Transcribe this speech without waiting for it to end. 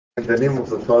the name of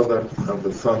the Father, and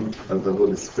the Son, and the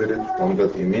Holy Spirit, one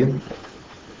God, Amen.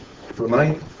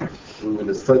 Tonight, we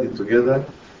will study together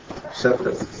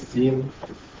chapter 16,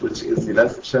 which is the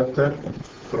last chapter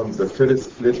from the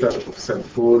first letter of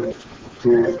St. Paul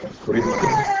to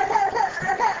Corinthians.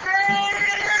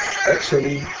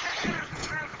 Actually,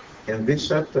 in this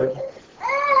chapter,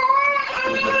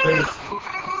 in the first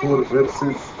four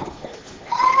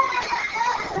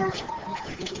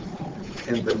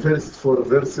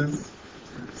verses,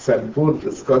 St. Paul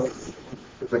discusses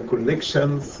the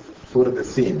collections for the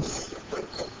saints,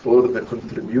 or the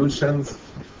contributions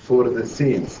for the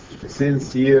saints. The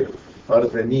saints here are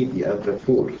the needy and the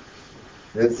poor.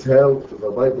 That's how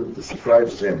the Bible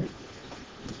describes them.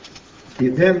 He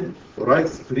then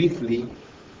writes briefly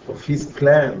of his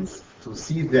plans to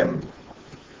see them,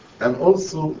 and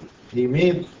also he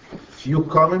made few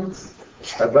comments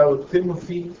about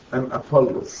Timothy and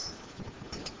Apollos.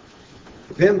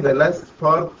 Then the last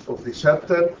part of the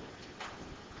chapter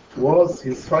was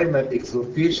his final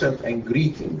exhortation and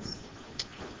greetings,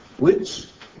 which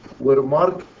were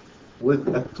marked with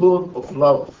a tone of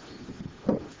love.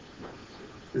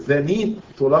 The need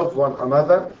to love one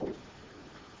another,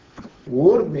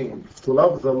 warning to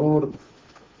love the Lord,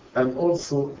 and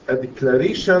also a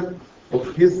declaration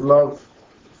of his love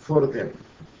for them.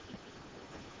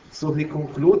 So he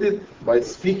concluded by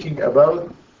speaking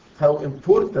about how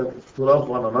important to love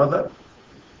one another,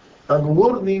 and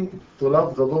warning to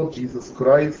love the Lord Jesus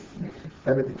Christ,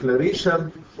 and a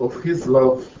declaration of his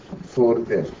love for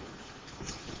them.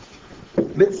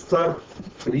 Let's start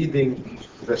reading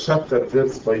the chapter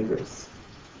verse by verse.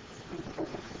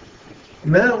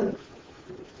 Now,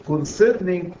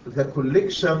 concerning the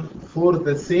collection for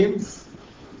the saints,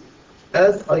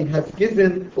 as I have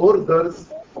given orders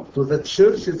to the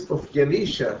churches of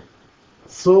Galatia,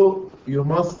 so you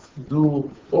must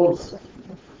do also.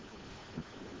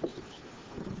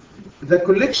 The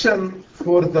collection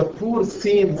for the poor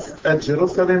saints at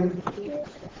Jerusalem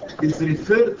is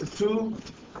referred to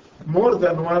more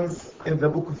than once in the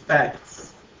book of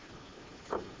Acts.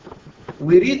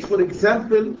 We read, for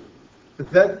example,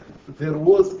 that there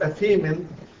was a famine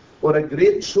or a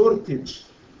great shortage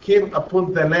came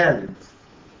upon the land.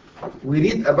 We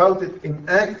read about it in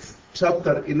Acts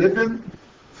chapter 11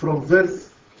 from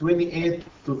verse 28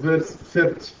 to verse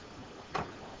 30.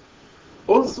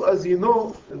 Also, as you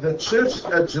know, the church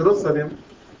at Jerusalem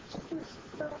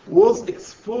was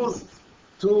exposed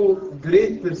to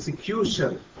great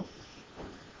persecution.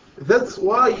 That's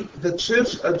why the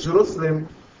church at Jerusalem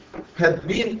had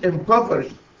been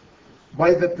impoverished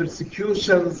by the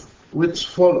persecutions which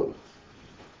followed.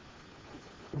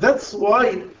 That's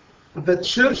why the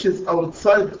churches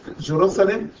outside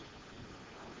Jerusalem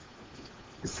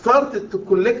started to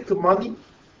collect money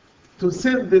to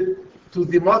send it to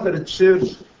the mother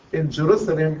church in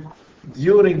Jerusalem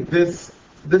during this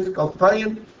difficult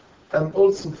time, and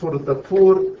also for the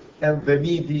poor and the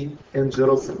needy in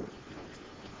Jerusalem.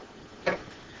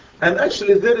 And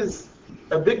actually there is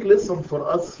a big lesson for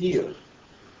us here,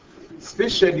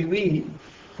 especially we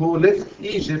who left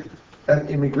Egypt and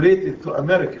immigrated to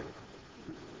America.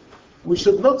 We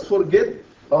should not forget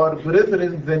our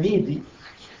brethren the needy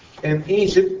in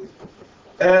Egypt,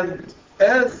 and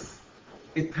as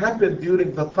it happened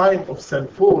during the time of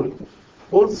St. Paul,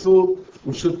 also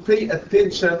we should pay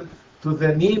attention to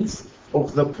the needs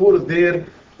of the poor there,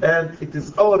 and it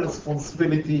is our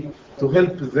responsibility to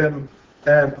help them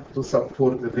and to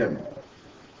support them.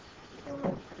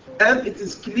 And it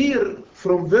is clear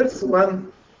from verse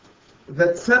 1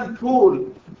 that St.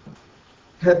 Paul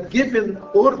had given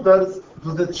orders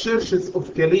to the churches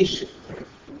of Galatia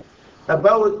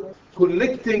about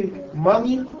collecting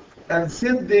money and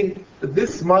sending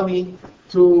this money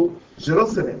to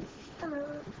Jerusalem.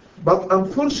 But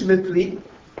unfortunately,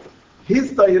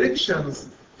 his directions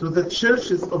to the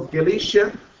churches of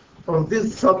Galatia on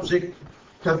this subject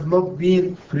have not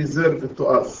been preserved to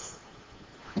us.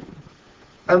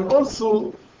 And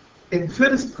also in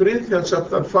 1 Corinthians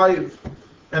chapter 5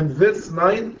 and verse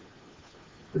 9,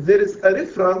 there is a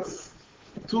reference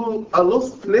to a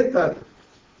lost letter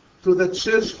to the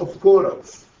church of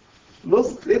Corinth.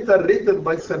 Lost letter written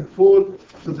by St. Paul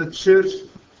to the church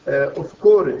of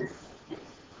Corinth,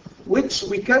 which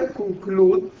we can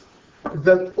conclude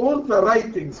that all the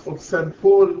writings of St.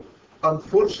 Paul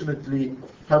unfortunately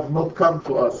have not come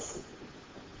to us.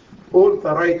 All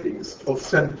the writings of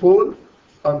St. Paul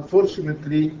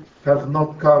unfortunately have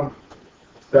not come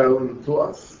down to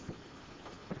us.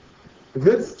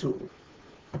 Verse 2.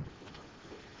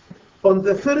 On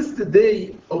the first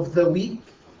day of the week,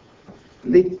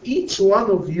 let each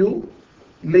one of you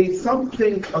lay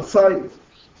something aside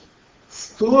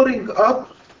storing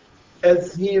up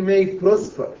as he may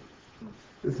prosper,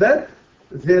 that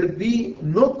there be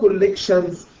no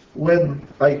collections when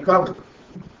I come.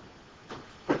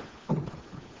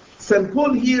 St.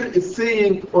 Paul here is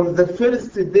saying on the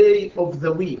first day of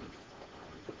the week.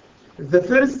 The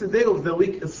first day of the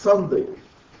week is Sunday,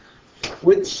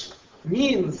 which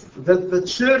means that the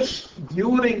church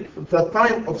during the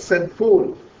time of St.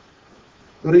 Paul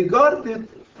regarded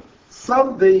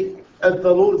Sunday as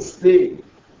the Lord's Day.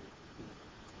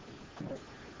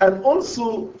 And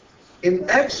also in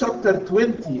Acts chapter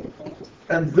 20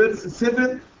 and verse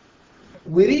 7,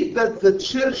 we read that the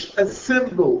church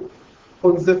assembled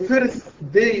on the first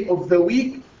day of the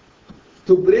week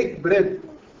to break bread,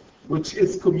 which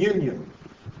is communion.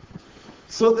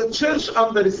 So the church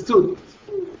understood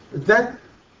that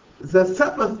the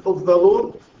Sabbath of the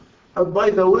Lord, and by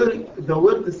the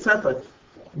word Sabbath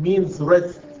means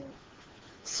rest.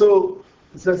 So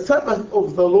the Sabbath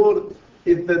of the Lord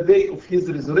is the day of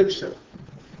his resurrection.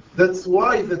 That's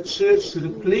why the church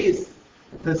replaced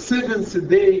the seventh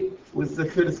day with the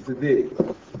first day.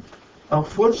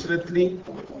 Unfortunately,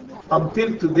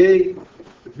 until today,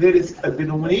 there is a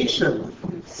denomination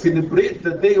celebrate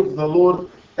the day of the Lord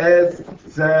as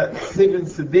the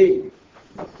seventh day.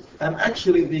 And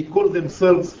actually they call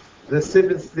themselves the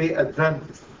Seventh Day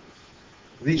Adventists.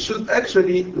 They should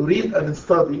actually read and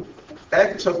study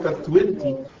Acts chapter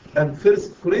 20 and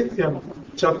 1 Corinthians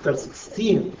chapter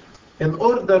 16 in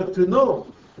order to know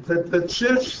that the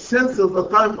church since the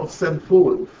time of St.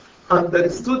 Paul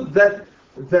understood that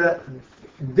the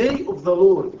day of the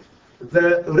Lord,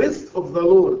 the rest of the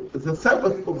Lord, the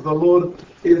Sabbath of the Lord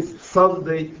is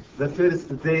Sunday, the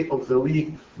first day of the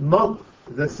week, not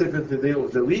the seventh day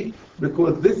of the week,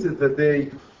 because this is the day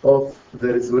of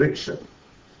the resurrection.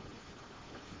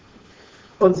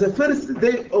 On the first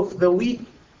day of the week,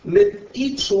 let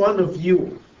each one of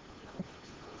you,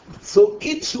 so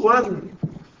each one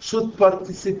should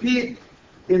participate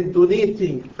in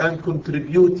donating and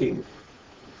contributing.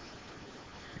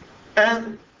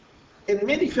 And in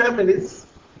many families,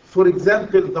 for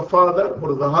example, the father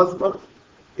or the husband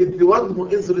is the one who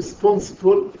is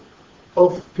responsible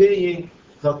of paying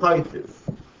the tithes.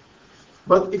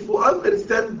 But if we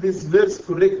understand this verse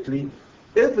correctly,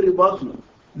 everybody,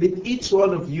 let each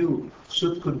one of you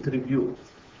should contribute.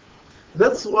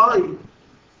 That's why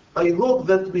I hope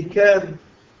that we can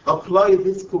apply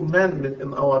this commandment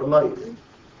in our life.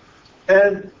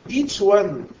 And each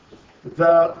one,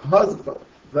 the husband,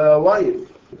 the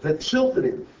wife, the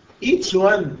children, each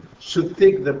one should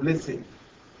take the blessing.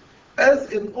 As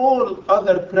in all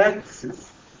other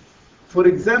practices, for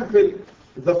example,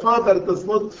 the father does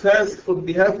not fast on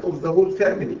behalf of the whole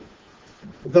family.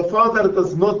 The father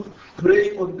does not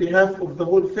pray on behalf of the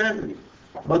whole family.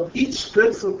 But each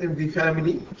person in the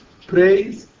family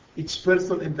prays, each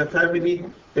person in the family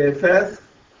fasts.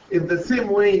 In the same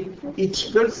way,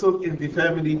 each person in the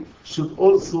family should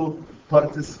also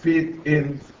participate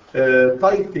in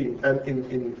tithing and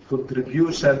in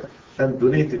contribution and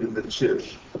donating in the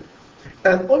church.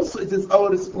 And also it is our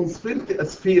responsibility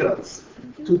as parents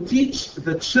to teach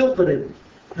the children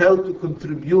how to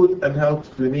contribute and how to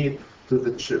donate to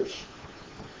the church.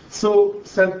 So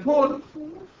St. Paul,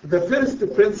 the first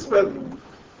principle,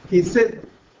 he said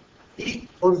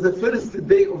on the first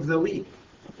day of the week.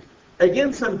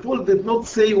 Again, St. Paul did not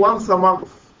say once a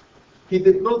month. He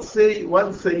did not say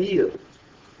once a year.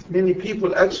 Many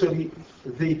people actually,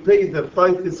 they pay their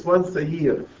tithes once a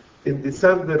year in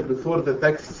December before the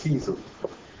tax season.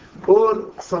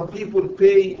 Or some people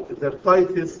pay their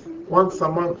tithes once a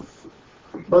month.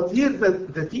 But here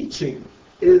the teaching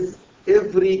is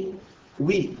every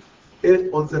week,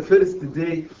 on the first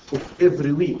day of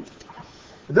every week.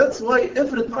 That's why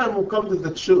every time we come to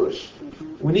the church,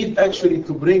 we need actually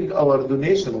to bring our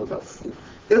donation with us.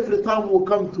 Every time we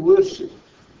come to worship,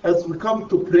 as we come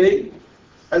to pray,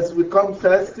 as we come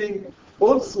fasting,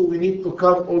 also we need to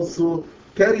come also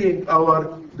carrying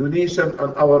our donation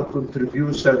and our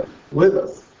contribution with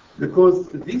us. Because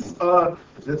these are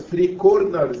the three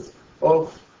corners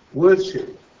of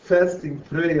worship: fasting,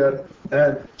 prayer,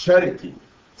 and charity.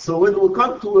 So when we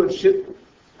come to worship,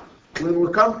 when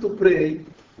we come to pray,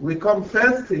 we come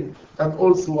fasting and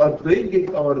also are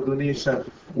bringing our donation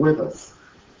with us.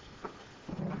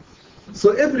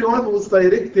 So everyone was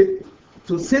directed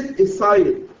to set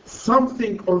aside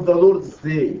something on the Lord's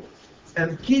day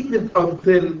and keep it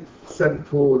until St.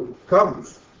 Paul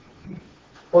comes.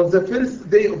 On the first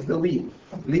day of the week,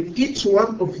 let each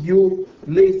one of you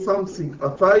lay something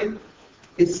aside,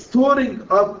 storing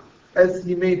up as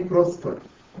he may prosper.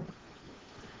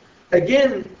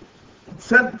 Again,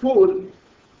 St. Paul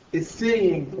is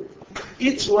saying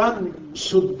each one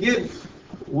should give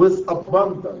with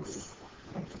abundance,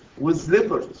 with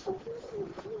liberty,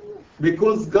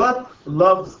 because God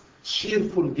loves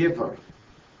cheerful giver.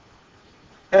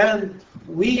 And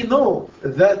we know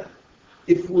that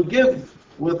if we give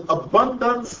with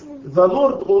abundance, the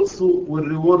Lord also will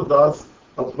reward us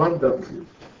abundantly.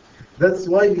 That's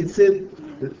why he said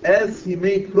that as he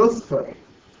may prosper,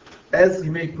 as he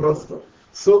may prosper.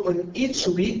 So in each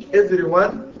week,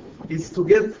 everyone is to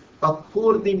give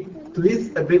according to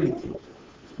his ability.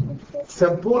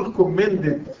 St. Paul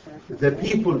commended the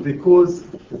people because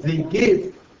they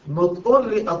gave not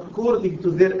only according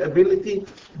to their ability,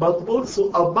 but also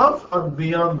above and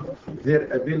beyond their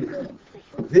ability.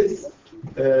 This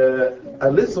a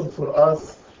lesson for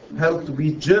us how to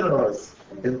be generous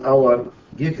in our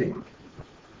giving.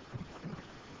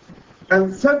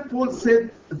 And St. Paul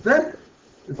said that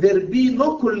there be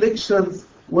no collections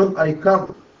when I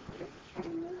come.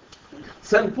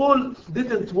 St. Paul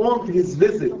didn't want his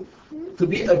visit to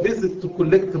be a visit to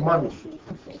collect money.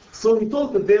 So he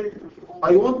told them,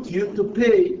 I want you to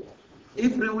pay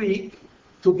every week,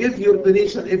 to give your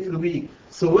donation every week.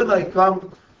 So when I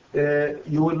come,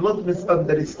 you will not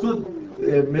misunderstand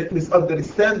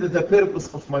the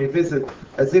purpose of my visit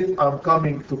as if I'm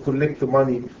coming to collect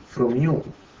money from you.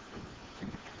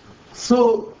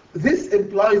 So this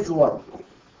implies what?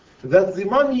 That the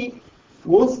money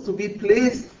was to be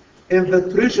placed in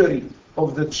the treasury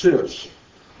of the church,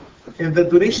 in the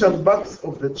donation box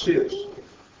of the church.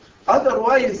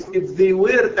 Otherwise, if they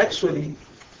were actually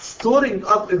storing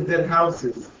up in their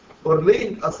houses or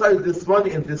laying aside this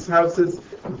money in these houses,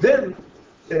 then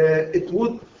it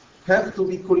would have to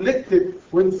be collected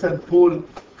when St. Paul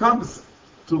comes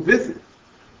to visit.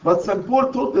 But St.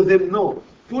 Paul told them, no,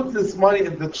 put this money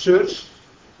in the church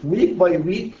week by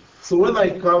week, so when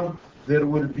I come, there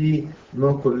will be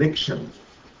no collection.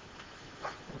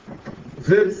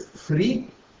 Verse 3,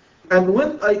 and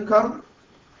when I come,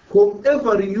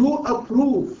 whomever you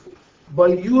approve by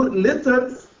your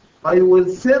letters, I will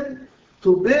send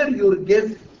to bear your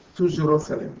gift to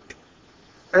Jerusalem.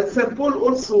 And St. Paul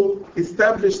also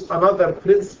established another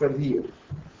principle here,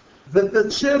 that the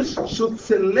church should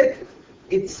select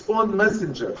its own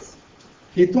messengers.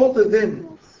 He told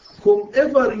them,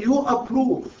 whomever you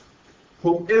approve,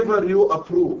 whomever you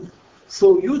approve.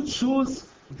 So you choose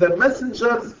the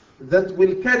messengers that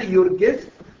will carry your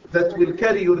gift, that will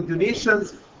carry your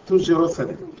donations to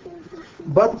Jerusalem.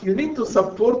 But you need to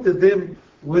support them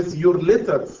with your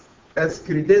letters as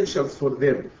credentials for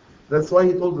them. That's why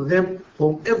he told them,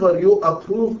 whomever you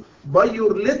approve by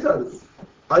your letters,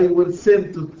 I will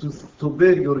send to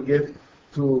bear your gift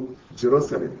to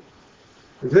Jerusalem.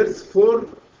 Verse 4,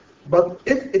 but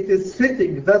if it is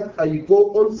fitting that I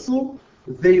go also,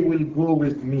 they will go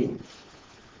with me.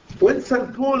 When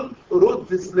St. Paul wrote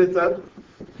this letter,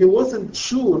 he wasn't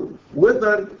sure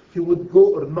whether he would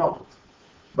go or not.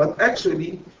 But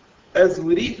actually, as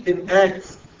we read in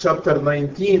Acts chapter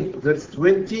 19, verse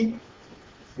 21,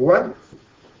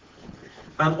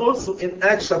 and also in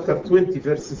Acts chapter 20,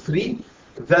 verse 3,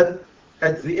 that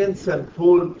at the end St.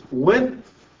 Paul went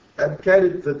and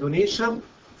carried the donation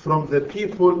from the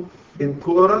people in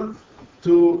Corinth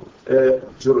to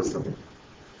Jerusalem.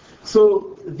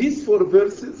 So these 4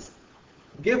 verses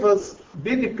give us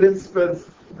many principles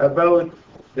about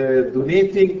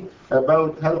donating,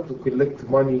 about how to collect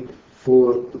money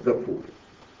for the poor.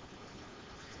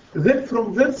 Then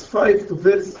from verse 5 to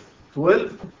verse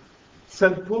 12,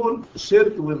 St. Paul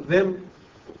shared with them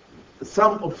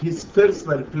some of his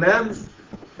personal plans,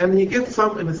 and he gave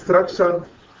some instruction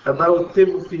about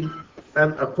Timothy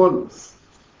and Apollos.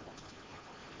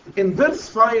 In verse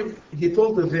 5, he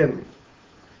told them,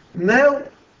 now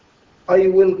I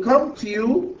will come to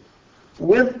you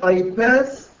when I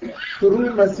pass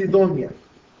through Macedonia,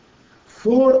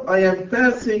 for I am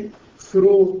passing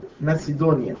through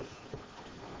Macedonia.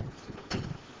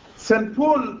 St.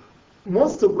 Paul,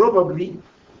 most probably,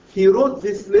 he wrote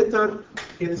this letter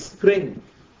in spring,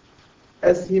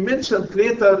 as he mentioned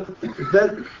later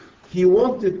that he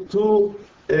wanted to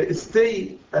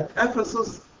stay at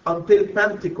Ephesus until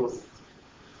Pentecost.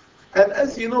 And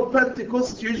as you know,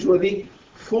 Pentecost usually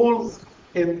falls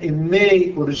in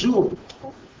May or June.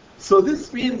 So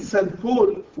this means St.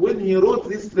 Paul, when he wrote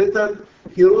this letter,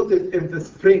 he wrote it in the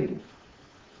spring.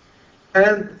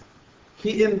 And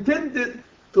he intended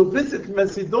to visit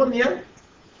Macedonia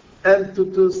and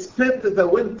to spend the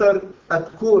winter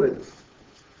at Corinth.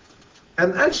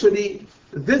 And actually,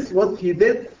 this is what he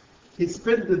did. He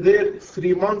spent there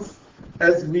 3 months,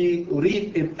 as we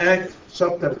read in Acts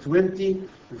chapter 20,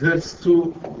 verse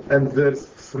 2 and verse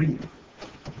 3.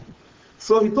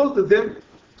 So he told them,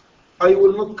 I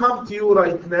will not come to you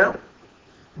right now,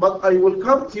 but I will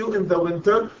come to you in the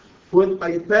winter when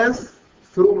I pass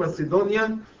through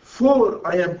Macedonia, for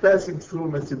I am passing through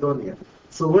Macedonia.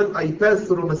 So when I pass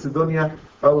through Macedonia,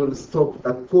 I will stop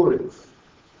at Corinth.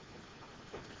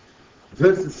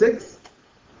 Verse 6,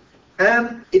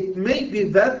 and it may be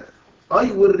that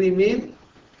I will remain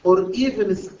or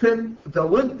even spend the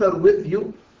winter with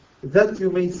you, that you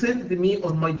may send me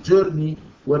on my journey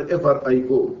wherever I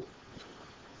go.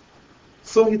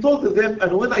 So he told them,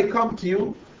 and when I come to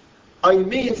you, I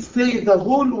may stay the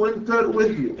whole winter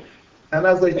with you. And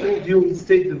as I told you, he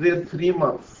stayed there 3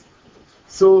 months.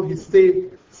 So he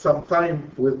stayed some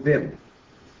time with them.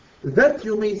 That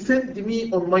you may send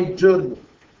me on my journey.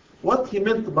 What he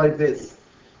meant by this?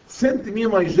 Send me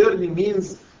my journey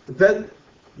means that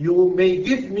you may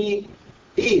give me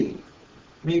aid.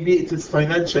 Maybe it is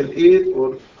financial aid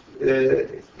or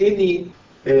any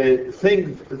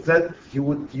thing that he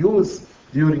would use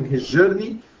during his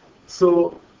journey.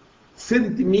 So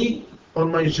send me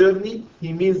on my journey.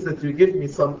 He means that you give me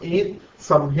some aid,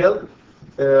 some help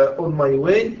on my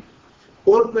way,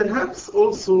 or perhaps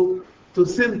also to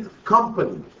send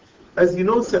company. As you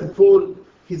know, St. Paul,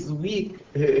 his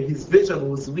vision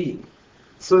was weak.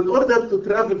 So in order to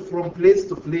travel from place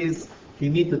to place, he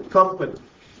needed company.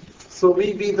 So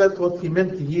maybe that's what he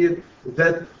meant here,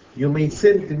 that you may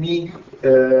send me,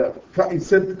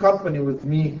 send company with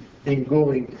me in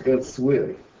going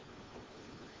elsewhere.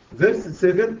 Verse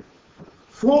 7,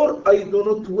 for I do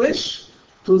not wish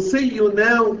to see you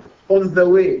now on the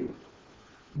way,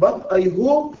 but I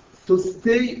hope to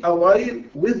stay a while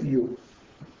with you,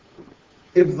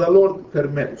 if the Lord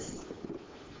permits.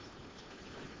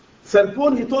 St.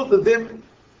 Paul, he told them,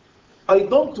 I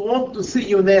don't want to see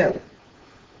you now,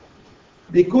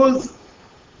 because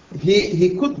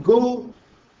he could go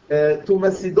to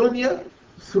Macedonia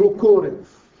through Corinth.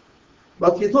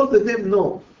 But he told them,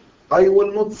 no, I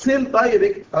will not sail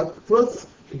direct across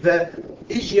the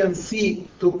Aegean Sea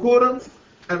to Corinth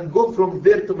and go from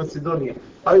there to Macedonia.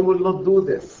 I will not do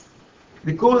this,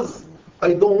 because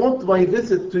I don't want my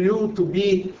visit to you to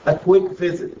be a quick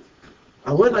visit.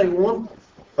 And when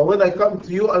I come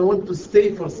to you, I want to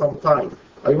stay for some time.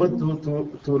 I want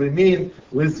to remain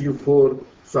with you for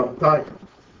some time.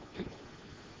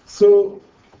 So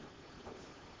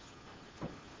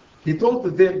he told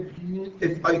them,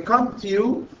 if I come to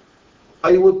you,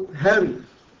 I would hurry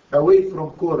away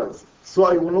from Corinth. So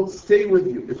I will not stay with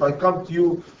you if I come to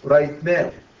you right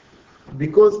now,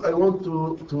 because I want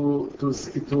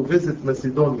to visit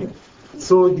Macedonia.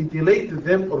 So he delayed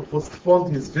them or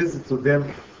postponed his visit to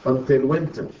them until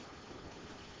winter.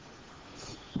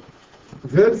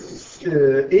 Verse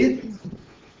 8,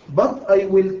 but I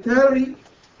will tarry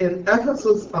in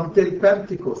Ephesus until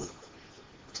Pentecost.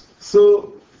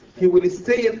 So he will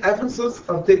stay in Ephesus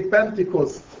until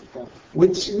Pentecost,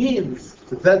 which means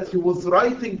that he was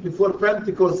writing before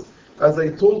Pentecost, as I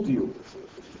told you.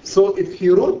 So if he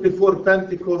wrote before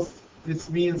Pentecost, this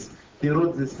means he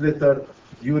wrote this letter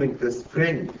during the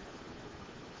spring.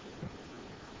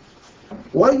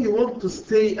 Why you want to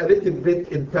stay a little bit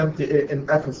in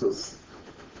Ephesus?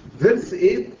 Verse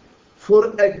 8,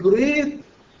 for a great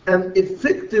and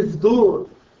effective door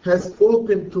has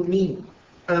opened to me,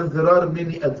 and there are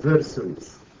many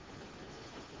adversaries.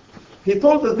 He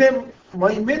told them,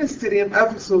 my ministry in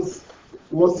Ephesus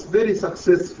was very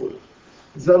successful.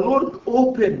 The Lord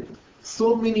opened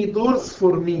so many doors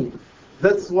for me.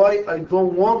 That's why I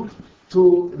don't want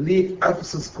to leave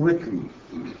Ephesus quickly.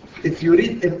 If you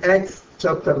read in Acts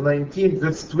chapter 19,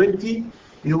 verse 20,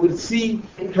 you will see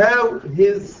how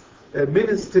his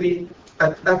ministry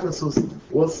at Ephesus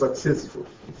was successful.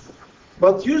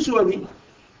 But usually,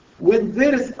 when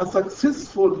there is a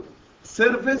successful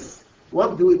service,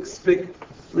 what do we expect?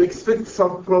 We expect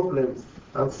some problems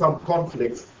and some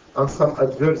conflicts and some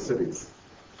adversaries.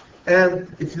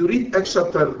 And if you read Acts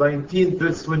chapter 19,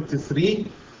 verse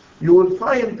 23, you will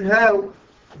find how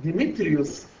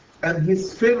Demetrius and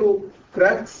his fellow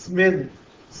craftsmen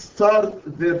start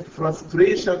their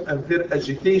frustration and their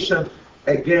agitation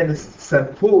against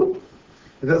St. Paul.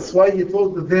 That's why he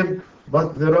told them,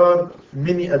 but there are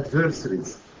many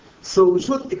adversaries. So we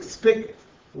should expect,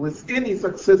 with any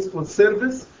successful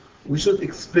service, we should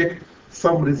expect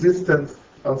some resistance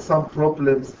and some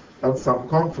problems and some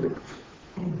conflict.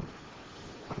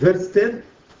 Verse 10,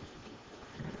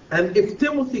 and if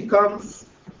Timothy comes,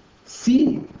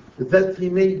 see that he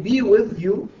may be with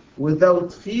you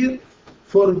without fear,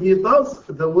 for he does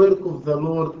the work of the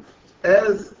Lord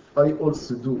as I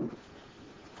also do.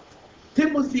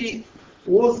 Timothy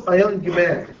was a young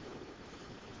man,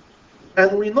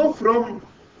 and we know from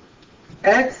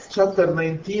Acts chapter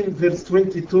 19 verse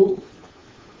 22,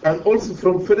 and also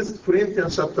from 1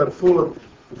 Corinthians chapter 4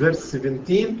 verse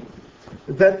 17,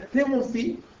 that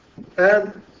Timothy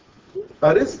and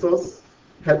Aristos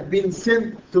had been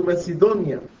sent to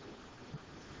Macedonia.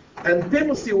 And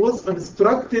Timothy was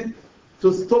instructed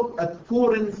to stop at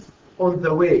Corinth on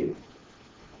the way.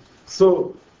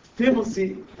 So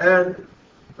Timothy and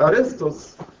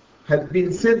Aristos had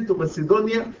been sent to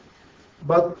Macedonia,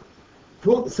 but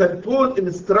St. Paul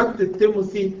instructed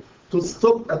Timothy to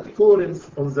stop at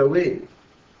Corinth on the way.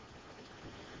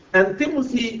 And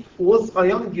Timothy was a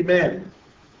young man.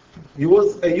 He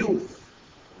was a youth.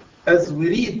 As we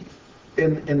read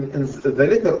in the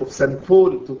letter of St.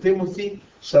 Paul to Timothy,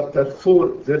 chapter 4,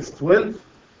 verse 12,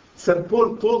 St.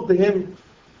 Paul told him,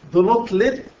 do not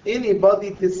let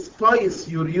anybody despise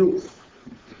your youth.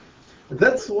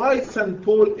 That's why St.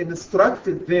 Paul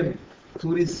instructed them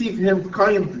to receive him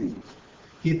kindly.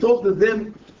 He told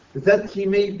them that he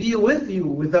may be with you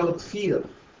without fear.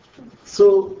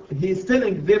 So he's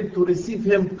telling them to receive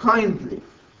him kindly,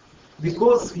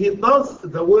 because he does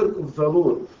the work of the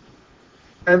Lord.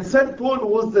 And St. Paul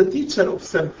was the teacher of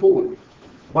St. Paul.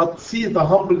 But see the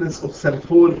humbleness of St.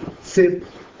 Paul, said,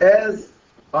 as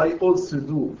I also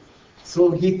do. So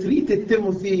he treated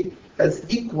Timothy as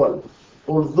equal,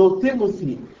 although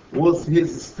Timothy was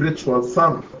his spiritual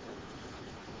son.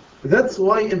 That's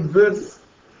why in verse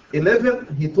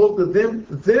 11 he told them,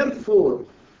 therefore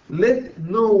let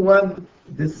no one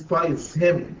despise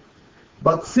him,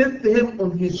 but send him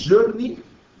on his journey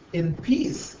in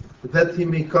peace, that he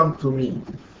may come to me,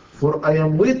 for I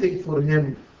am waiting for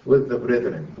him with the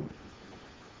brethren.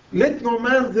 Let no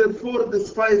man therefore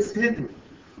despise him.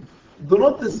 Do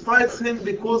not despise him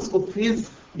because of his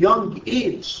young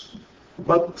age,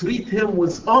 but treat him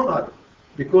with honor,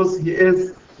 because he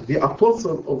is the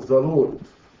apostle of the Lord.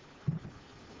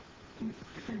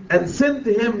 And send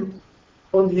him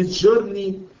on his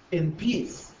journey in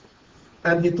peace.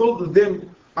 And he told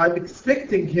them, I'm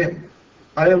expecting him.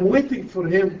 I am waiting for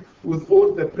him with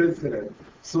all the brethren.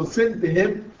 So send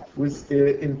him with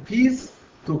in peace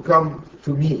to come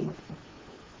to me.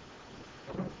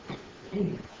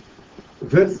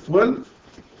 Verse 12.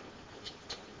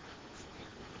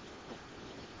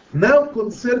 Now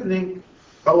concerning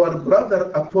our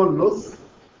brother Apollos,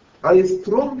 I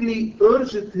strongly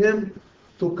urged him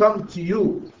to come to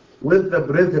you with the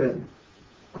brethren,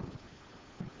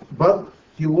 but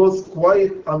he was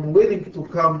quite unwilling to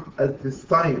come at this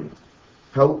time.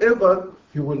 However,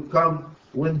 he will come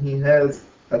when he has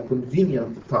a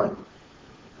convenient time.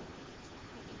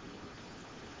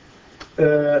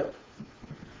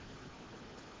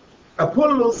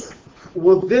 Apollos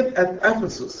was then at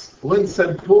Ephesus when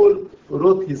St. Paul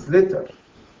wrote his letter.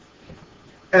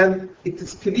 And it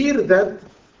is clear that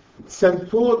St.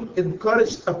 Paul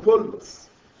encouraged Apollos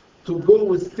to go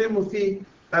with Timothy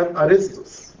and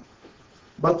Aristos.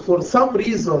 But for some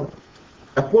reason,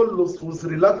 Apollos was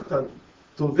reluctant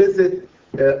to visit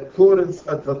Corinth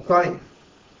at that time.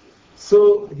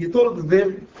 So he told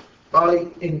them, I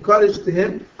encouraged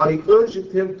him, I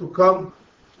urged him to come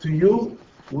to you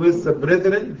with the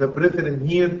brethren. The brethren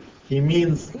here, he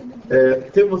means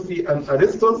Timothy and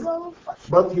Aristos,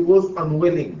 but he was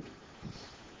unwilling.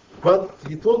 But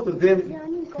he told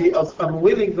them he is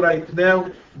unwilling right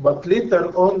now, but later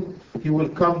on he will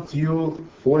come to you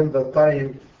when the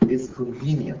time is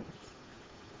convenient.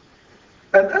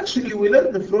 And actually we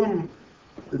learn from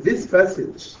this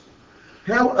passage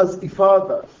how, as a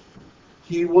father,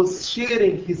 he was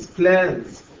sharing his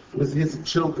plans with his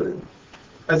children.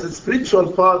 As a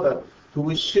spiritual father, who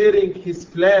is sharing his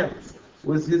plans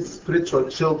with his spiritual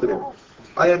children.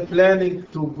 I am planning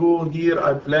to go here,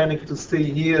 I'm planning to stay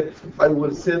here, I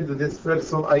will send this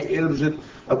person, I urged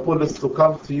Apollos to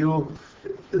come to you.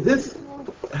 This,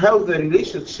 how the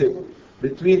relationship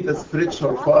between the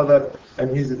spiritual father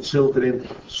and his children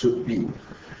should be.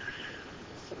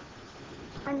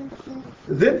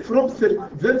 Then from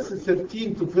verse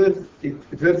 13 to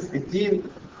verse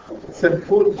 18, St.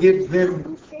 Paul gives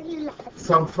them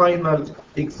some final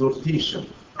exhortation.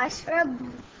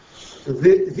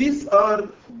 These are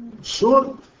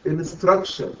short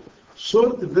instruction,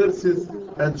 short verses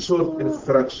and short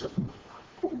instruction.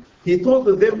 He told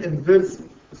them in verse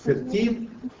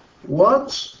 13,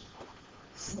 watch,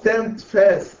 stand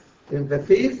fast in the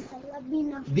faith,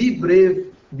 be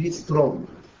brave, be strong.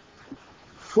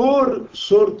 4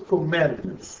 short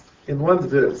commandments in one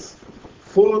verse.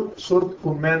 4 short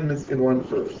commandments in one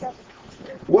verse.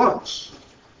 Watch.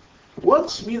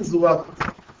 Watch means what?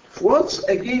 Watch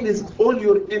against all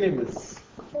your enemies,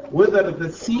 whether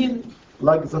the seen,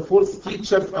 like the false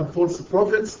teachers and false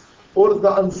prophets, or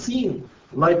the unseen,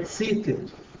 like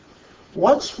Satan.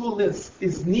 Watchfulness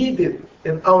is needed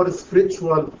in our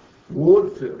spiritual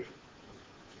warfare.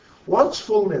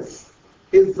 Watchfulness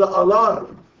is the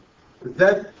alarm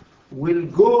that will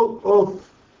go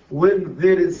off when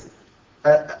there is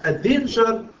a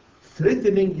danger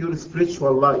threatening your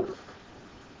spiritual life.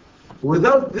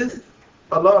 Without this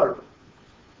alarm,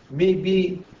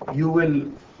 maybe you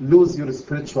will lose your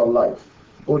spiritual life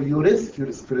or you risk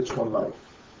your spiritual life.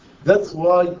 That's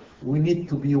why we need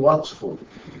to be watchful.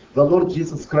 The Lord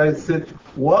Jesus Christ said,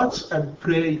 watch and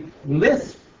pray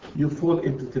lest you fall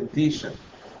into temptation.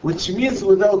 Which means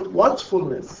without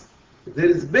watchfulness, there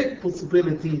is big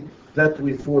possibility that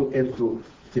we fall into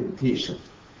temptation.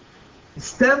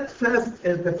 Stand fast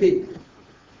in the faith.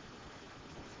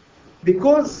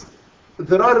 Because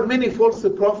there are many false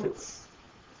prophets.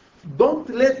 Don't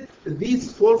let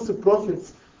these false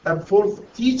prophets and false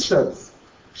teachers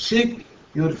shake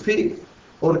your faith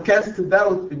or cast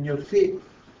doubt in your faith.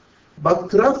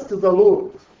 But trust the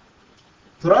Lord.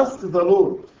 Trust the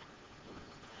Lord.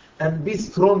 And be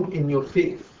strong in your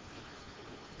faith.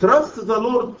 Trust the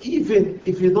Lord even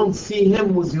if you don't see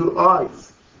Him with your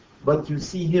eyes, but you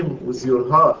see Him with your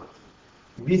heart.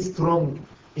 Be strong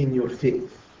in your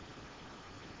faith.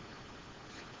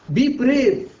 Be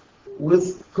brave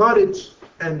with courage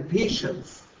and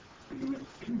patience.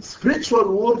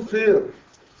 Spiritual warfare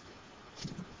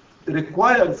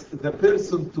requires the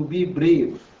person to be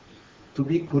brave, to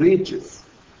be courageous.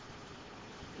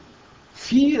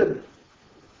 Fear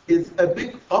is a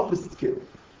big obstacle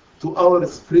to our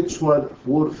spiritual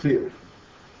warfare.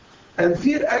 And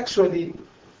fear actually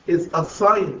is a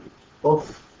sign of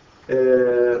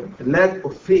lack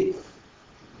of faith.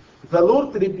 The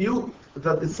Lord rebuked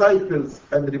the disciples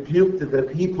and rebuked the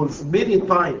people many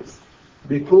times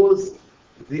because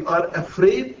they are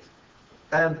afraid,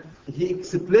 and He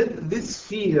explained this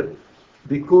fear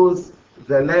because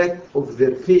the lack of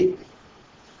their faith.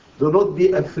 Do not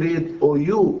be afraid, O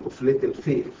you of little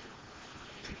faith.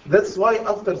 That's why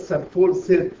after St. Paul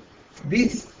said,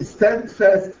 stand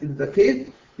fast in the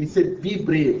faith, he said, be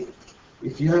brave.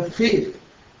 If you have faith,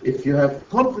 if you have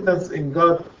confidence in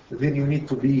God, then you need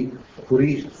to be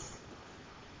courageous.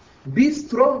 Be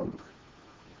strong.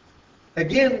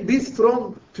 Again, be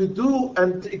strong to do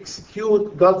and to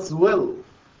execute God's will.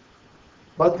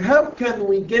 But how can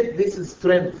we get this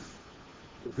strength?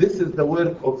 This is the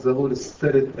work of the Holy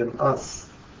Spirit in us.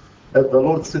 As the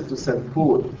Lord said to St.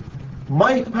 Paul,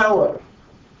 my power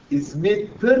is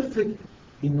made perfect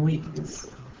in weakness.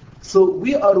 So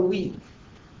we are weak.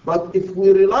 But if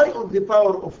we rely on the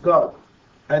power of God,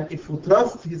 and if we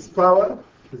trust His power,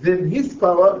 then His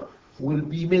power will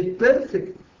be made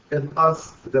perfect in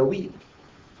us, the weak.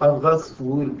 And thus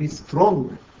we will be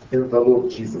strong in the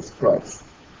Lord Jesus Christ.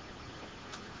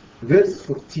 Verse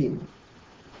 14.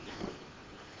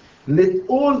 Let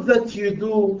all that you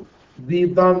do be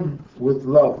done with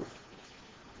love.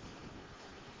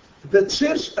 The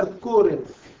church at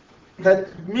Corinth had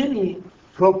many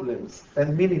problems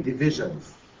and many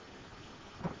divisions.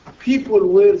 People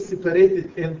were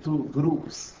separated into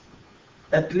groups.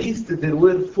 At least there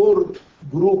were 4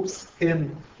 groups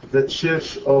in the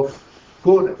church of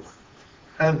Corinth,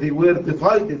 and they were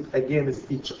divided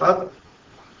against each other.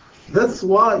 That's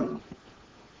why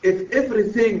if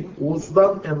everything was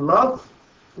done in love,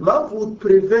 love would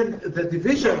prevent the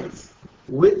divisions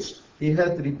which he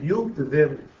had rebuked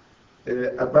them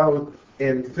about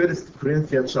in 1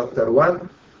 Corinthians chapter 1,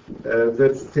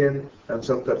 verse 10, and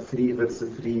chapter 3, verse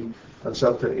 3, and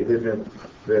chapter 11,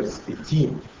 verse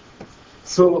 18.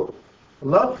 So,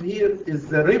 love here is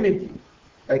the remedy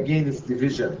against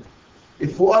division.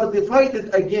 If we are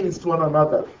divided against one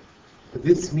another,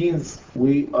 this means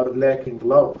we are lacking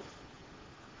love.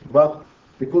 But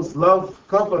because love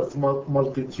covers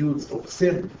multitudes of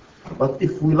sin. But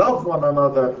if we love one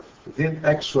another, then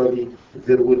actually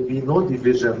there will be no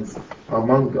divisions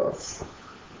among us.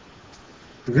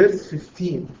 Verse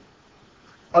 15.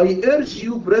 I urge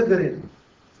you, brethren,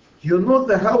 you know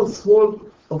the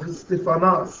household of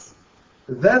Stephanas,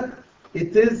 that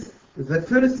it is the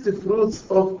first fruits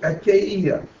of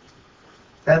Achaia,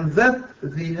 and that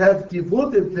they have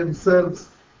devoted themselves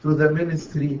to the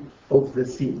ministry of the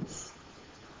saints.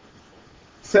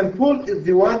 St. Paul is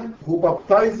the one who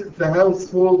baptized the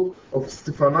household of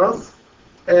Stephanas,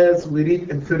 as we read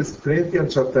in 1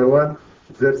 Corinthians chapter 1,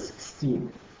 verse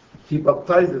 16. He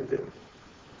baptized them.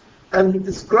 And he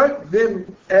described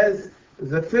them as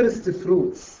the first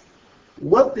fruits.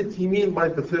 What did he mean by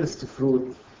the first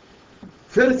fruit?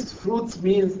 First fruits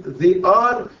means they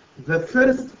are the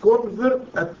first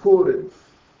convert at Corinth.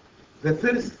 the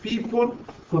first people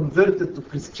converted to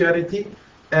Christianity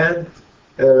and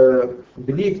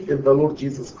believed in the Lord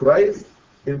Jesus Christ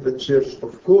in the church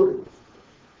of Corinth.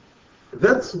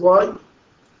 That's why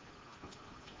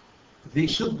they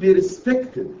should be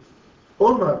respected,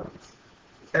 honored,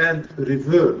 and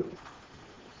revered.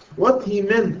 What he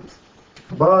meant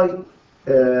by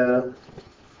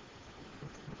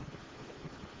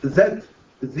that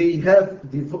they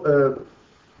have devoted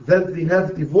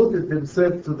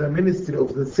themselves to the ministry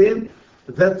of the saint,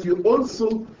 that you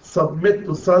also submit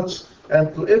to such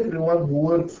and to everyone who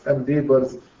works and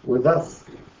labors with us.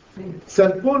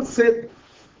 St. Paul said,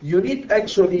 you need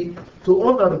actually to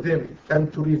honor them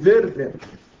and to revere them,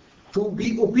 to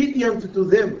be obedient to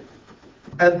them,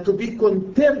 and to be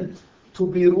content to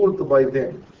be ruled by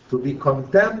them. To be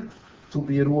content to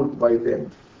be ruled by them.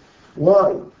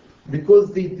 Why?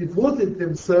 Because they devoted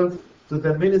themselves to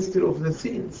the ministry of the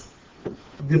saints,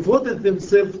 devoted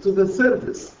themselves to the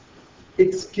service.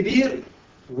 It's clear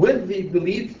when they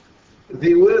believed,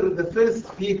 they were the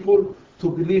first people to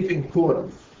believe in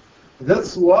Corinth.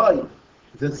 That's why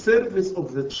the service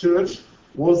of the church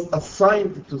was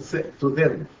assigned to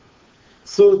them.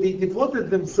 So they devoted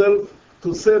themselves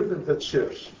to serve in the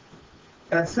church.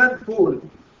 And St. Paul,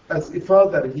 as a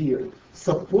father here,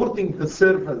 supporting the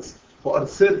servants who are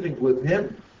serving with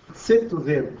him, said to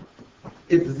them,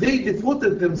 if they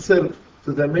devoted themselves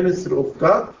to the ministry of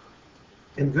God,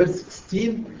 in verse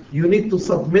 16, you need to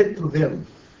submit to them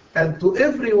and to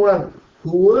everyone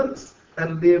who works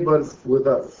and labors with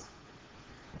us.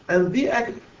 And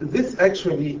this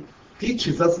actually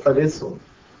teaches us a lesson.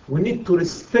 We need to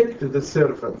respect the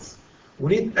servants.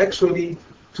 We need actually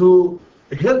to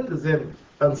help them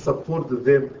and support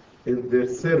them in their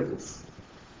service.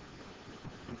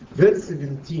 Verse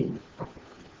 17.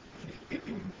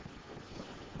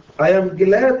 I am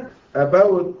glad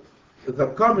about the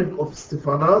coming of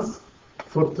Stephanas,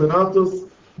 Fortunatus,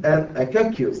 and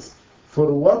Achaicus,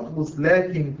 for what was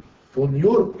lacking on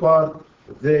your part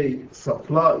they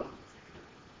supplied.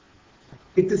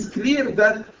 It is clear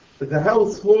that the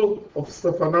household of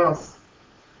Stephanas,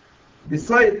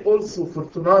 beside also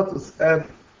Fortunatus and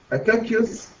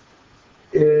Achaicus,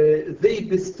 they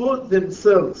bestowed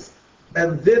themselves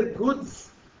and their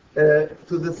goods to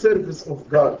the service of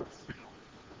God.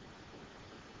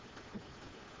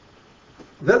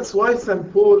 That's why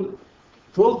St. Paul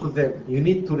told them, you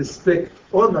need to respect,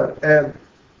 honor, and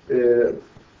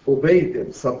obey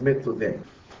them, submit to them.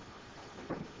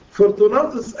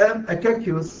 Fortunatus and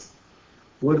Achaicus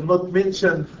were not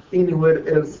mentioned anywhere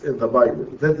else in the Bible.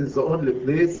 That is the only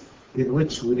place in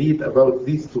which we read about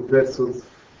these two persons,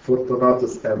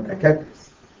 Fortunatus and Achaicus.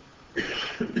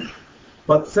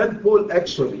 But St. Paul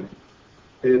actually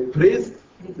praised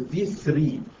these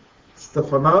three,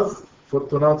 Stephanas,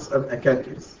 Fortunatus, and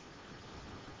Achaicus.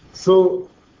 So,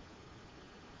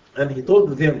 and he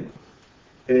told them,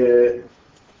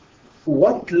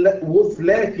 what was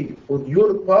lacking on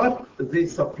your part, they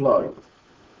supplied.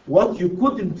 What you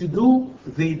couldn't do,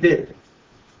 they did.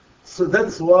 So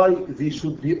that's why they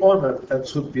should be honored and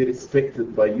should be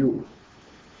respected by you.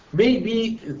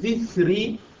 Maybe these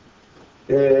three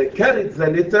carried the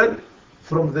letter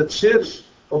from the church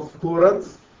of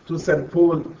Corinth to St.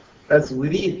 Paul, as we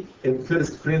read in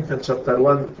 1 Corinthians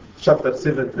chapter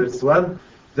 7, verse 1,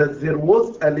 that there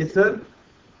was a letter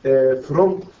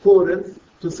from Corinth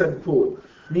to St. Paul.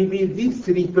 Maybe these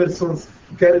three persons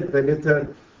carried the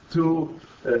letter to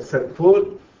St.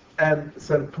 Paul, and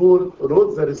St. Paul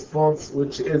wrote the response,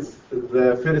 which is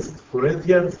the 1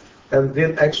 Corinthians, and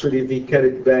then actually they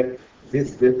carried back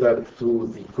this letter to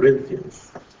the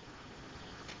Corinthians.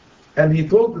 And he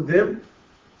told them,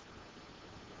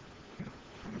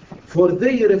 for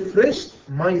they refreshed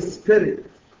my spirit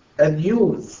and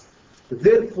use,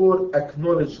 therefore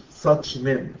acknowledge such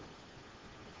men.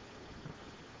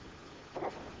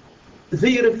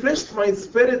 They refreshed my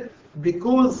spirit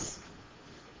because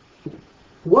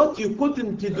what you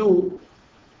couldn't do,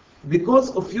 because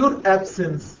of your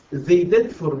absence, they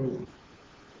did for me.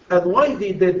 And why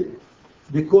they did it?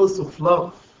 Because of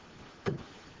love.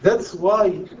 That's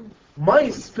why my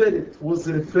spirit was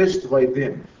refreshed by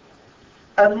them.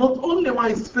 And not only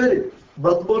my spirit,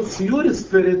 but also your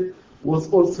spirit was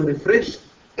also refreshed.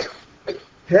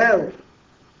 How?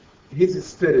 His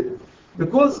spirit.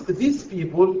 Because these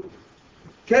people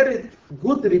carried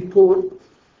good report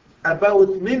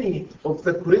about many of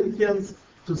the Corinthians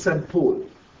to St. Paul.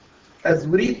 As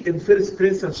we read in 1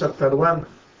 Corinthians chapter 1,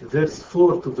 verse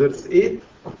 4 to verse 8,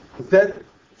 that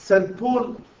St.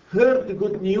 Paul heard the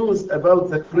good news about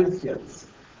the Corinthians.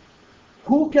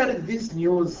 Who carried this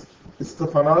news?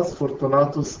 Stephanas,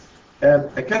 Fortunatus, and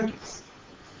Achaicus.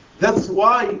 That's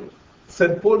why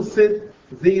St. Paul said,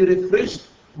 they refreshed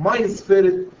my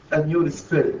spirit and your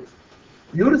spirit.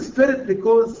 Your spirit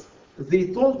because they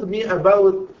told me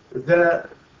about the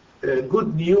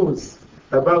good news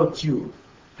about you,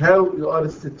 how you are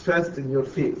steadfast in your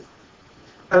faith.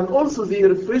 And also they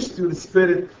refreshed your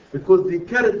spirit because they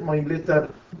carried my letter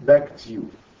back to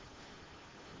you.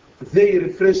 They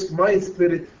refreshed my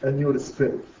spirit and your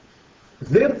spirit.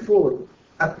 Therefore,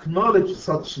 acknowledge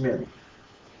such men.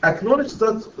 Acknowledge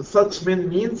such men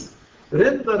means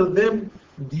render them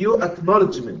due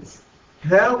acknowledgments.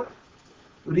 How?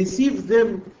 Receive them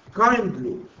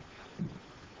kindly.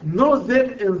 Know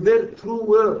them in their true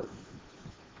worth.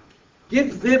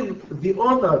 Give them the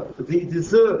honor they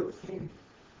deserve.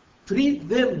 Treat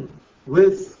them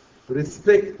with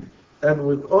respect and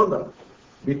with honor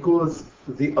because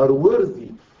they are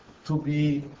worthy to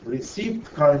be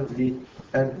received kindly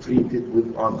and treated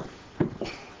with honor.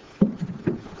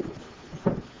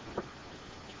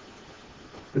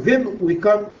 Then we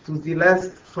come to the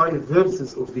last 5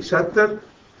 verses of the chapter,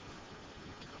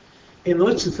 in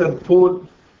which St. Paul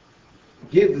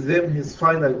gives them his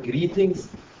final greetings,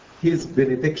 his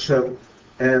benediction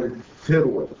and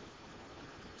farewell.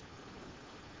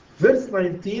 Verse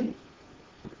 19,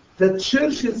 the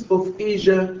churches of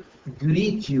Asia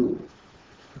greet you.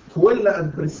 Aquila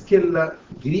and Priscilla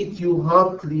greet you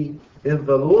heartily in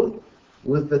the Lord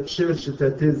with the church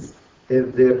that is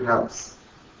in their house.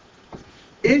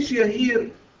 Asia here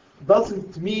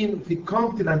doesn't mean the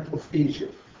continent of Asia,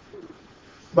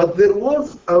 but there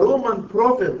was a Roman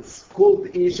province called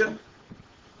Asia,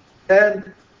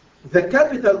 and the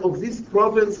capital of this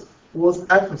province was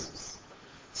Ephesus.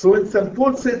 So when St.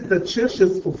 Paul said the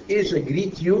churches of Asia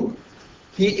greet you,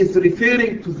 he is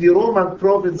referring to the Roman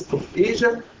province of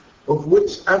Asia, of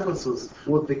which Ephesus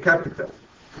was the capital.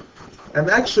 And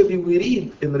actually we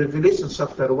read in Revelation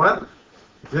chapter 1,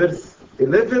 verse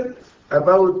 11,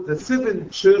 about the 7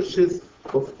 churches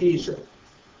of Asia.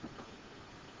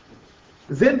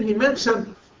 Then he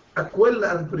mentioned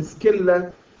Aquila and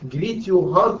Priscilla greet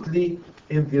you heartily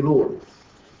in the Lord.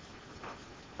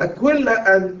 Aquila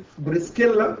and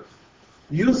Priscilla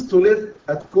used to live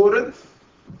at Corinth,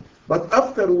 but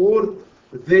afterward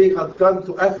they had gone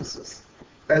to Ephesus,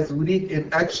 as we read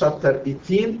in Acts chapter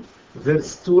 18,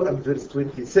 verse 2 and verse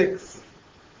 26.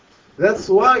 That's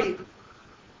why,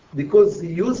 because they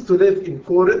used to live in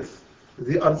Corinth,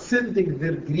 they are sending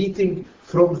their greeting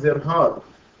from their heart.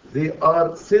 They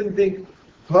are sending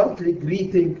heartily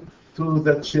greeting to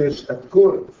the church at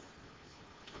Corinth.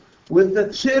 With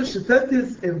the church that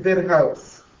is in their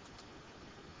house.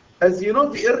 As you know,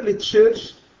 the early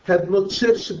church had no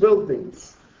church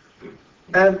buildings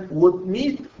and would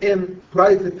meet in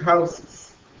private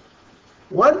houses.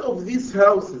 One of these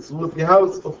houses was the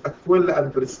house of Aquila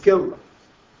and Priscilla.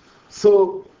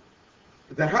 So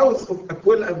the house of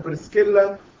Aquila and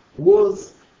Priscilla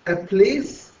was a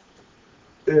place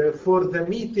for the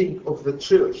meeting of the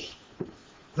church.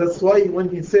 That's why when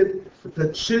he said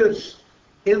the church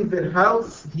in their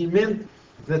house, he meant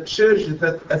the church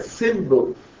that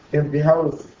assembled in the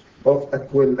house of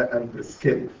Aquila and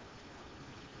Priscilla.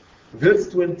 Verse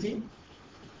 20,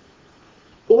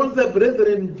 all the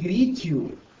brethren greet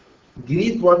you.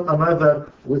 Greet one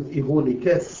another with a holy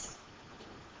kiss.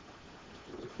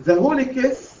 The holy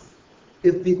kiss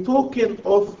is the token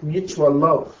of mutual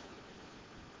love.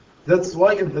 That's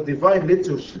why in the divine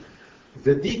liturgy,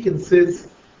 the deacon says,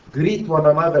 greet one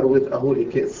another with a holy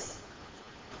kiss.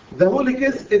 The holy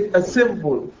kiss is a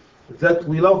symbol that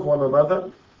we love one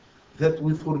another, that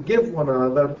we forgive one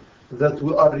another, that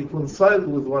we are reconciled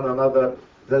with one another,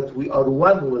 that we are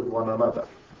one with one another.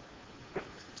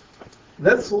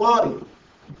 That's why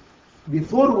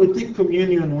before we take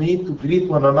communion, we need to greet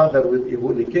one another with a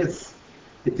holy kiss.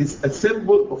 It is a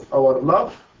symbol of our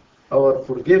love, our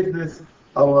forgiveness,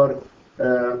 our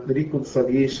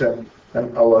reconciliation,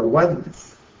 and our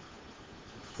oneness.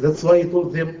 That's why he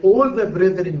told them, all the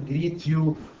brethren greet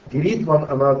you, greet one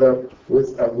another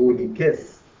with a holy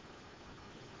kiss.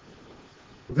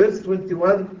 Verse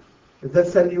 21, the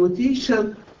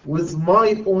salutation with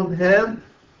my own hand,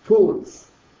 Paul's.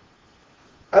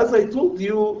 As I told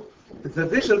you, the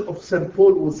vision of St.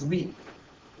 Paul was weak.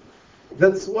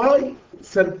 That's why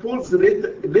St. Paul's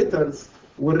letters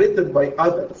were written by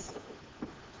others.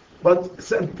 But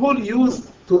St. Paul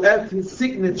used to add his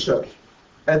signature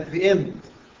at the end.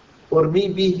 Or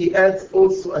maybe he adds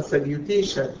also a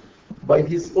salutation by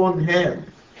his own hand,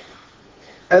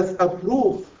 as a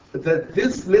proof that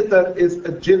this letter is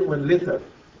a genuine letter,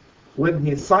 when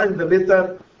he signed the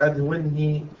letter and when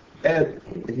he added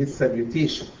his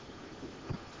salutation.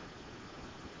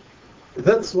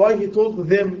 That's why he told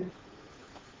them,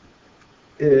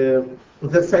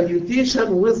 the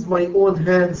salutation with my own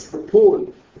hands,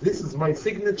 Paul. This is my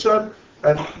signature,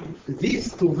 and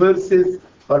these two verses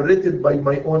are written by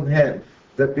my own hand,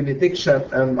 the benediction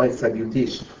and my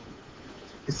salutation.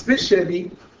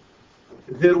 Especially,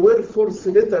 there were false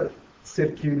letters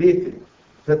circulated.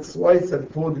 That's why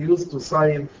St. Paul used to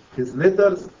sign his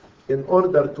letters in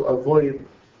order to avoid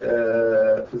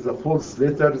the false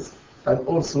letters, and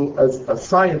also as a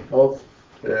sign of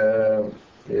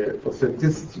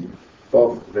authenticity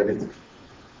of the letter.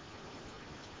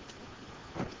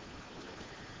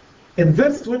 In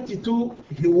verse 22,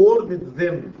 he warned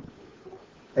them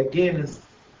against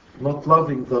not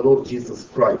loving the Lord Jesus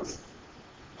Christ.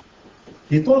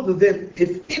 He told them,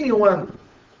 if anyone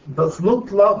does not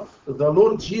love the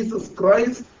Lord Jesus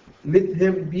Christ, let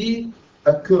him be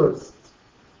accursed.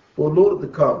 O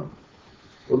Lord, come.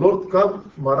 O Lord, come,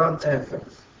 Maranatha.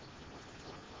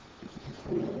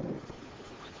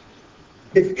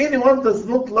 If anyone does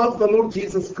not love the Lord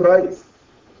Jesus Christ,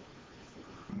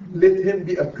 let him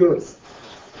be accursed.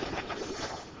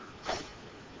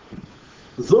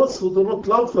 Those who do not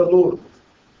love the Lord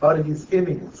are his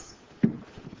enemies.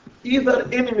 Either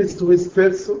enemies to his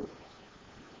person,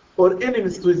 or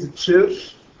enemies to his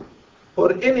church,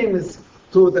 or enemies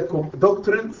to the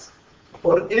doctrines,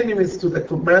 or enemies to the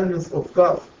commandments of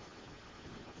God.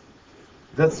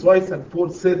 That's why St. Paul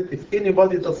said, if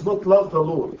anybody does not love the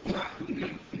Lord,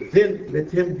 then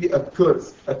let him be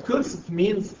accursed. Accursed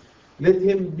means let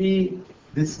him be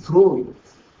destroyed.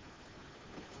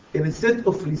 Instead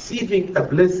of receiving a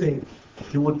blessing,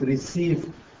 he would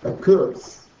receive a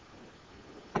curse.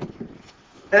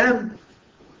 And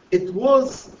it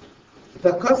was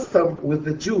the custom with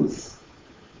the Jews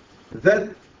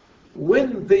that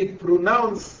when they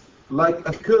pronounce like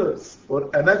a curse or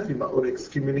anathema or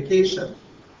excommunication,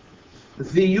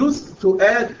 they used to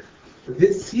add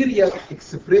this Syriac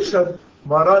expression,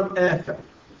 Maranatha.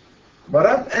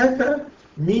 Maranatha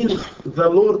means the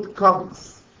Lord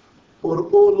comes, or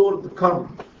O Lord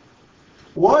come.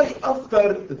 Why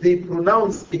after they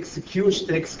pronounce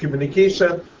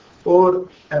excommunication or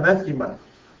anathema,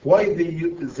 why they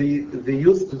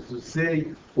used to say,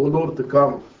 O Lord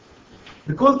come?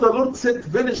 Because the Lord said,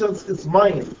 vengeance is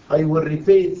mine, I will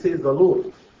repay, says the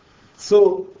Lord.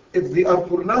 So if they are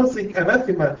pronouncing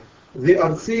anathema, they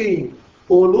are saying,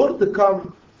 O Lord,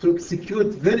 come to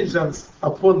execute vengeance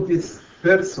upon this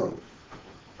person.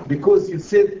 Because you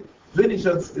said,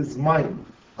 vengeance is mine,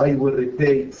 I will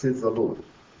repay, says the Lord.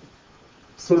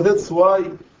 So that's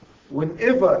why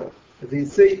whenever they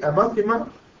say anathema,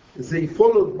 they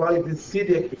followed by this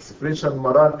Syriac expression,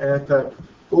 Maranatha,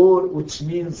 or which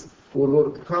means, O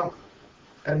Lord, come.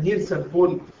 And here St.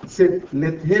 Paul said,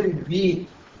 let him be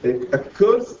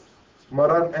accursed,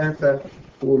 Maranatha,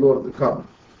 O Lord, come.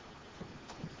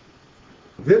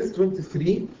 Verse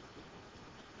 23.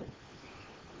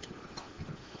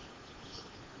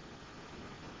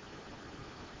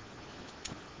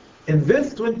 In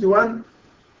verse 21,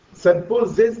 St. Paul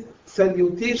says,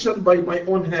 salutation by my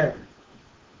own hand.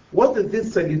 What is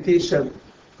this salutation?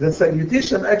 The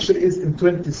salutation actually is in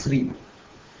 23.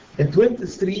 In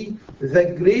 23,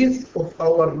 the grace of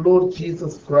our Lord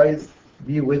Jesus Christ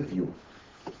be with you.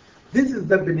 This is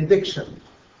the benediction.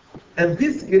 And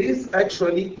this grace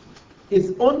actually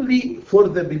is only for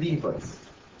the believers.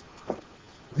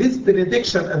 This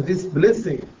benediction and this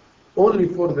blessing only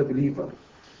for the believer.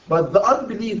 But the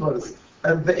unbelievers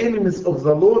and the enemies of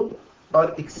the Lord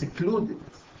are excluded.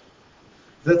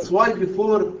 That's why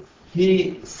before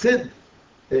he said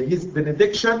his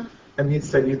benediction and his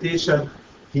salutation,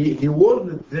 he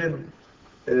warned them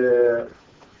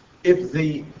if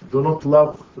they do not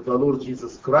love the Lord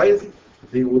Jesus Christ,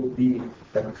 they would be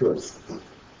accursed.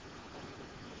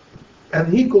 And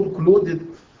he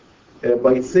concluded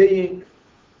by saying,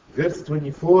 verse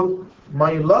 24,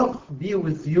 my love be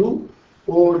with you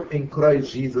all in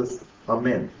Christ Jesus.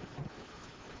 Amen.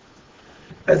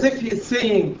 As if he is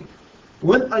saying,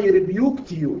 when I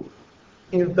rebuked you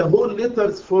in the whole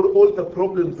letters for all the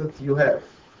problems that you have,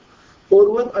 or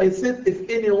when I said, if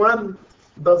anyone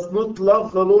does not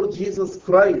love the Lord Jesus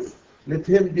Christ, let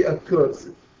him be accursed.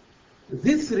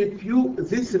 This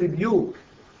rebuke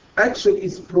actually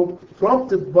is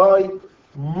prompted by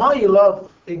my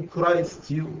love in Christ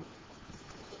to you.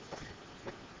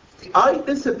 I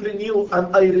discipline you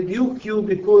and I rebuke you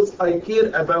because I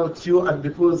care about you and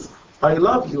because I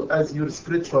love you as your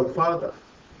spiritual father.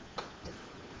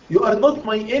 You are not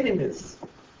my enemies.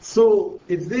 So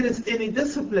if there is any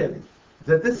discipline,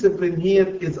 the discipline here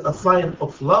is a sign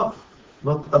of love,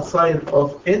 not a sign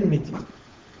of enmity.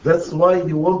 That's why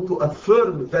you want to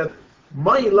affirm that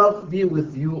my love be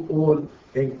with you all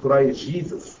in Christ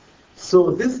Jesus.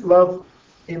 So this love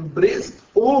embraced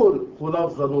all who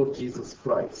love the Lord Jesus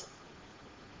Christ.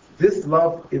 This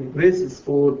love embraces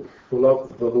all who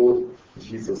love the Lord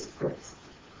Jesus Christ.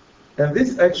 And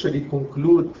this actually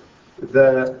concludes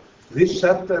this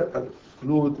chapter and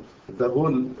conclude the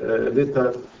whole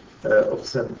letter of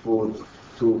St. Paul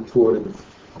to Corinth.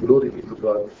 Glory be to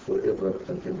God forever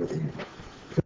and ever.